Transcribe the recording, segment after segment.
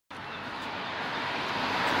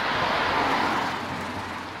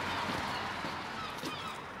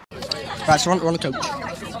Right, so we're on the coach,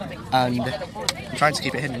 and I'm trying to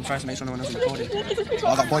keep it hidden. I'm trying to make sure no one knows I'm recording. But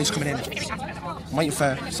I've got boys coming in. I'm waiting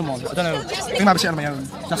for someone. I don't know. I think I might be sitting on my own.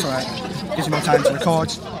 That's alright. Gives me more time to record.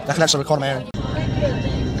 I can actually record on my own.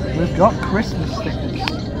 We've got Christmas stickers,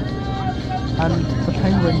 and the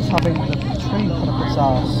penguin's having the tree put up its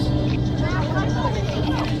arse.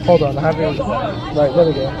 Hold on, I have it. Right, there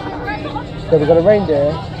we go. So we've got a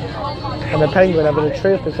reindeer and a penguin having a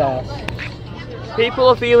tree up its arse. People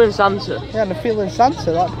are feeling Santa. Yeah, and they're feeling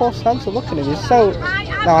Santa. That poor Santa, look at him. He's so...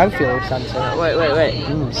 No, I'm feeling Santa. Wait.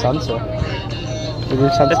 Santa.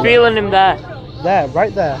 Santa. They're feeling him there. There,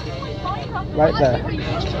 right there. Right there.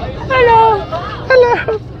 Hello.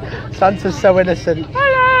 Hello. Santa's so innocent.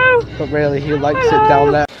 Hello. But really, he likes it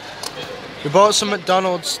down there. We bought some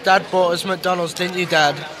McDonald's. Dad bought us McDonald's, didn't you,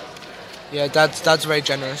 Dad? Yeah, Dad's very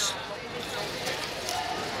generous.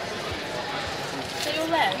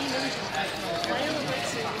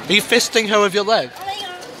 Are you fisting her with your leg?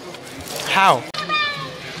 How?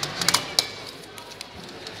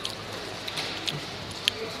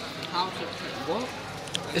 What?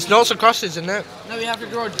 It's noughts and crosses, isn't it? No, you have to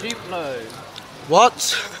draw a Duplo.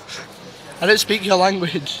 What? I don't speak your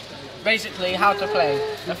language. Basically, how to play.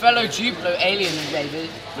 A fellow Duplo alien invaders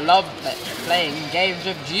love playing games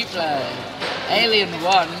of Duplo. Alien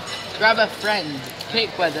 1, grab a friend. Pick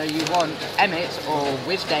whether you want Emmett or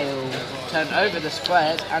Wisdale. Turn over the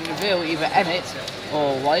squares and reveal either Emmett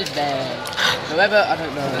or Wisdale. However, I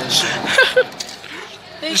don't know.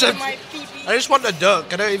 I just want a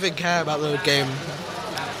duck. I don't even care about the game.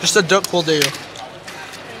 Just a duck will do.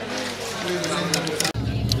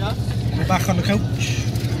 We're back on the coach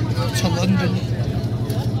to London.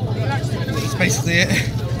 That's basically it.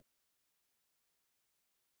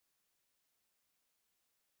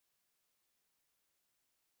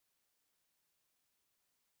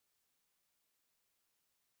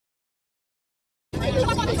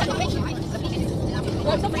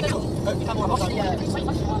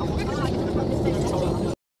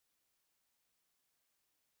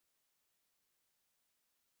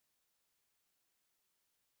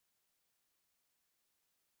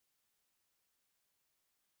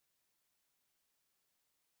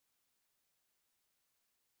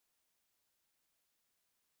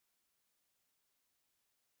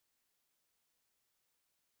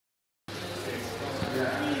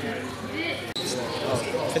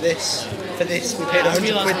 For this, we paid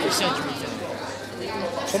 100 quid.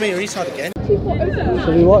 Call me a retard again. So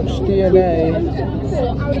we watched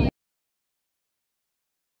DNA.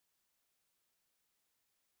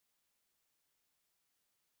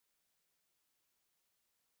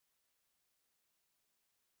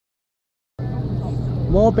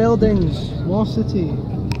 More buildings, more city.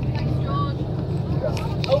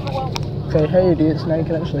 Okay, hey idiots, now you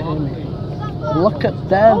can actually hear me. Look at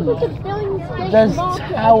them! There's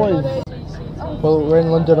towers! Well, we're in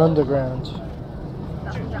London Underground.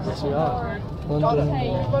 Yes, we are. London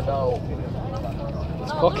Underground. No.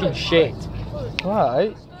 It's fucking shit.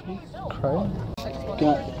 Right. Crying.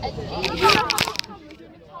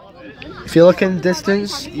 If you look in the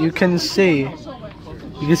distance, you can see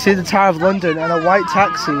the Tower of London and a white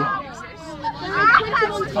taxi.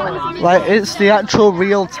 Like, it's the actual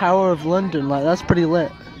real Tower of London. Like, that's pretty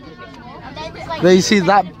lit. There, you see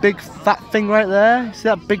that big fat thing right there? You see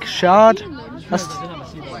that big shard?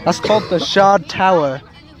 That's called the Shard Tower.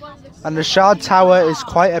 And the Shard Tower is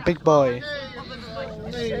quite a big boy.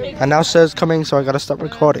 And now Sir's coming, so I gotta stop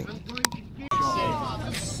recording.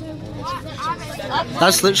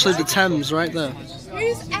 That's literally the Thames right there.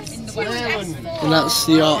 And that's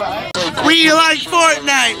the yacht. We like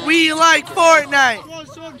Fortnite! We like Fortnite!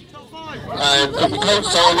 Post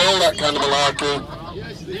on all that kind of malarkey.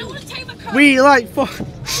 We like Fortnite.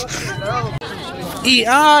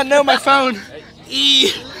 No, my phone.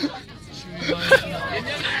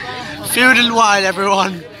 Food and wine,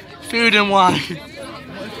 everyone. Food and wine.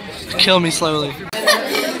 Kill me slowly.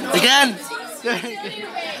 Again!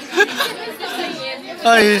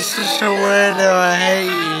 Oh, you're such a weirdo, I hate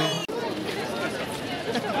you.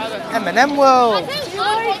 M&M World!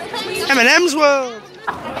 M&M's World!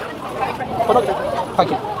 Thank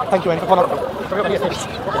you. Thank you, Annie. Come on up.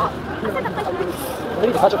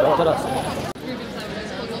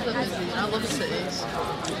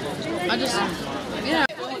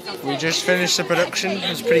 We just finished the production. It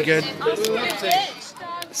was pretty good.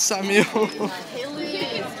 Samuel.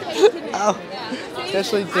 Oh,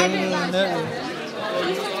 especially doing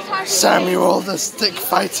Samuel, the stick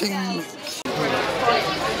fighting.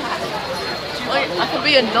 I can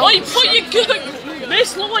be a nonce. Oi, put your gun!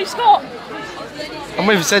 Miss Lloyd, stop! I'm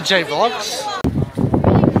with ZJ Vlogs.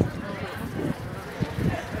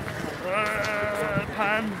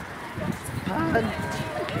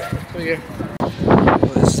 here.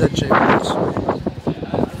 Well, it's ZJ boys.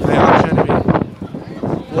 I am going to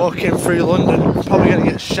be walking through London. Probably going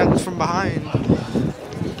to get shanked from behind.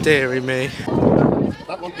 Deary me.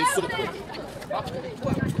 That one is super quick.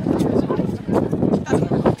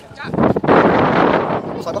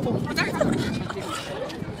 Side apple?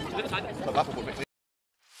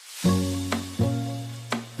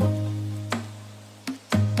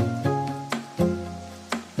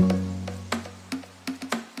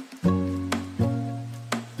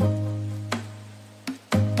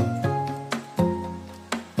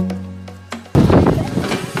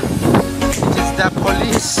 The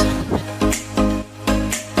police.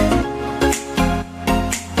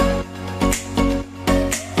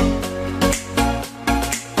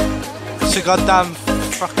 It's a goddamn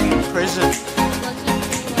fucking prison.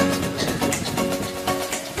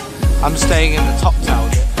 I'm staying in the top tower.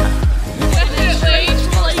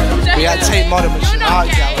 We at Tate Modern, which is an art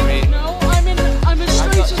gallery. No, I'm as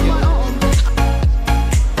straight as my arm.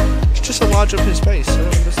 It's just a large open space. I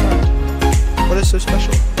don't understand. What is so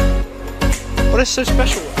special? What is so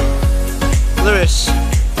special? Lewis,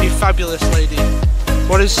 you fabulous lady.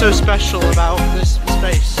 What is so special about this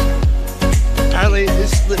space? Apparently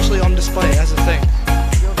it's literally on display as a thing.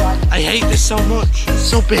 I hate this so much. It's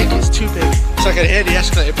so big, it's too big. So I can hear the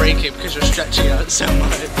escalator breaking because you're stretching out so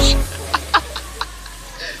much.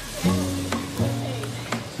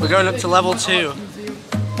 We're going up to level 2.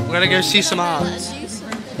 We're gonna go see some arts.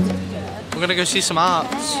 We're gonna go see some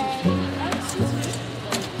arts.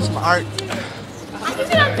 Some art. I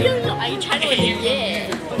think I'm feeling like I'm trying to a year.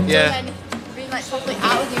 Yeah. And being like probably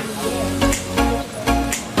out of the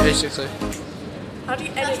year. Basically. How do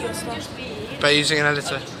you edit your stuff? By using an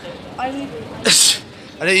editor. I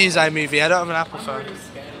don't use iMovie, I don't have an Apple phone.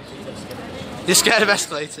 You're scared of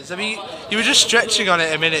escalators? I mean, you were just stretching on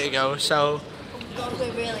it a minute ago, so... God,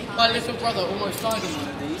 we're really high. My little brother almost died on one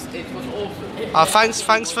of these. It was awful. Oh,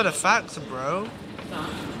 thanks for the facts, bro.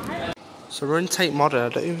 So we're in Tate Modern. I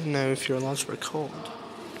don't even know if you're allowed to record.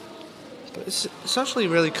 But it's actually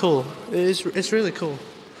really cool. It's really cool.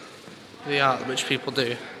 The art which people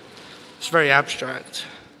do. It's very abstract.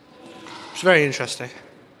 It's very interesting.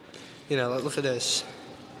 You know, like look at this.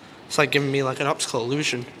 It's like giving me like an optical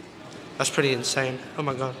illusion. That's pretty insane. Oh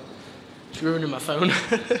my god. It's ruining my phone.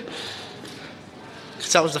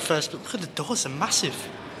 Because that was the first, but look at the doors, they're massive.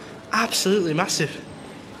 Absolutely massive.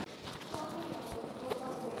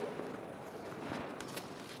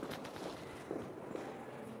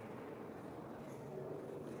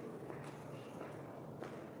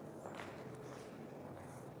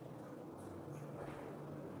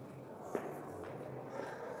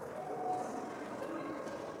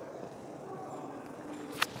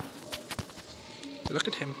 Look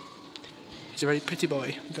at him. He's a very pretty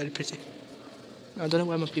boy. Very pretty. I don't know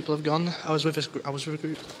where my people have gone. I was with a group.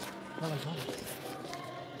 Oh my god.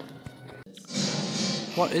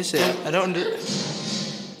 What is it? I don't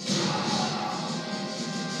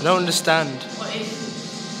understand. What is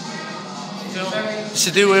it? It's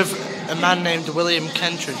to do with a man named William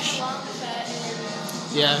Kentridge.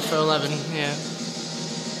 Yeah, for 11. Yeah.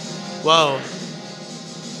 Whoa.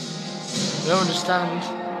 I don't understand.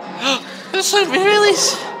 It's like really.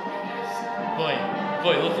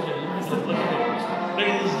 Boy, look at him. Look at him. Look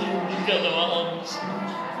at this dude. He's got no arms.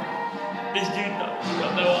 This dude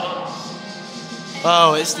got no arms.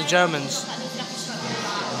 Oh, it's the Germans.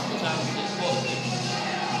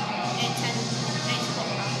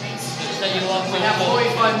 We have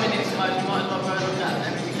 45 minutes, guys. We might as well go look at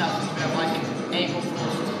everything else. We have like 8 more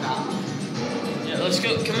floors to look at. Yeah, let's go.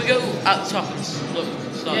 Can we go at the top and look?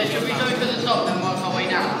 Yeah, should we go to the top and work our way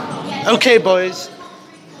down? Okay, boys.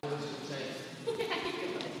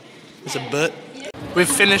 There's a butt. We've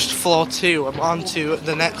finished floor 2. I'm on to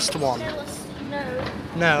the next one.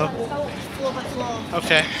 No. Floor by floor.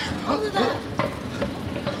 Okay.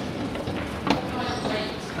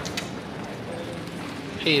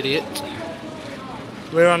 Hey, idiot.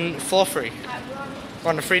 We're on floor 3. We're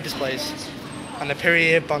on the free displays. And the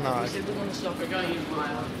Perrier Bonnard.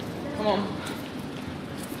 Come on.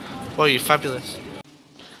 Well, you're fabulous.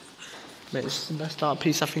 Mate, this is the best art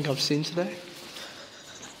piece I think I've seen today.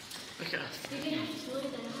 Okay.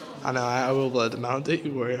 I know, I will blur them out, don't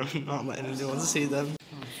you worry, I'm not letting anyone see them.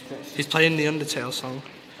 He's playing the Undertale song.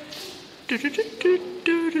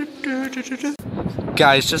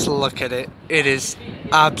 Guys, just look at it. It is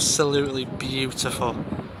absolutely beautiful.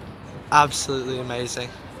 Absolutely amazing.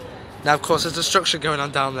 Now, of course, there's destruction going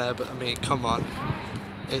on down there, but I mean, come on.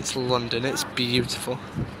 It's London, it's beautiful.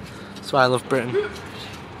 That's why I love Britain.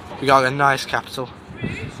 We got a nice capital.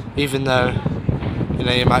 Even though, you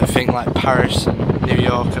know, you might think like Paris and New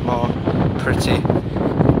York are more pretty,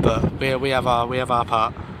 but we have our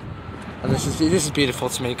part, and this is beautiful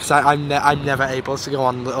to me because I'm never able to go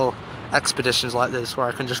on little expeditions like this where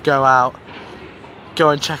I can just go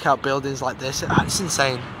and check out buildings like this. It's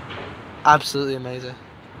insane, absolutely amazing.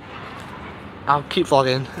 I'll keep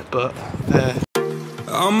vlogging, but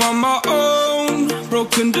I'm on my own,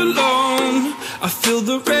 broken and alone. I feel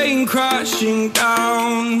the rain crashing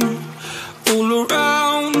down all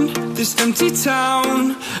around this empty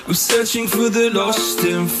town. I'm searching for the lost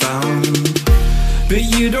and found, but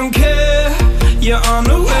you don't care, you're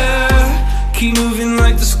unaware. Keep moving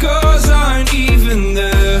like the scars aren't even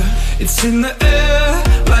there. It's in the air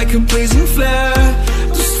like a blazing flare.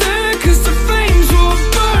 Don't stare cause the flames will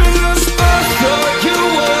burn us. I thought you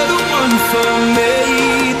were the one for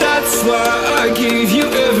me, that's why I gave you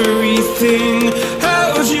everything.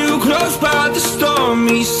 Held you close by the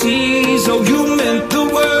stormy seas. Oh, you meant the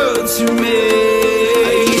world to me.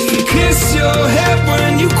 I used to kiss your head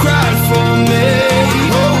when you cried for me.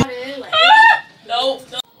 Oh. No.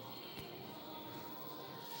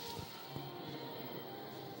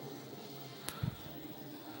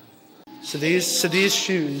 So these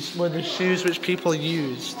shoes were the shoes which people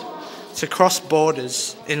used to cross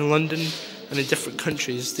borders in London and in different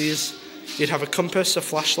countries. These, you'd have a compass, a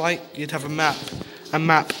flashlight, you'd have a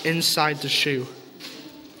map inside the shoe.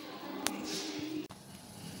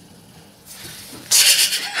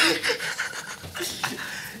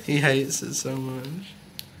 He hates it so much.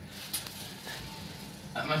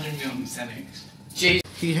 Imagine me on Xenix. Jeez.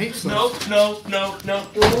 He hates it. No.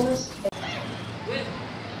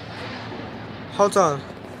 Hold on.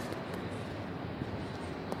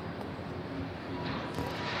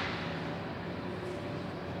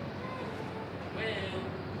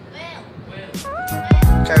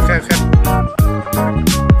 Okay.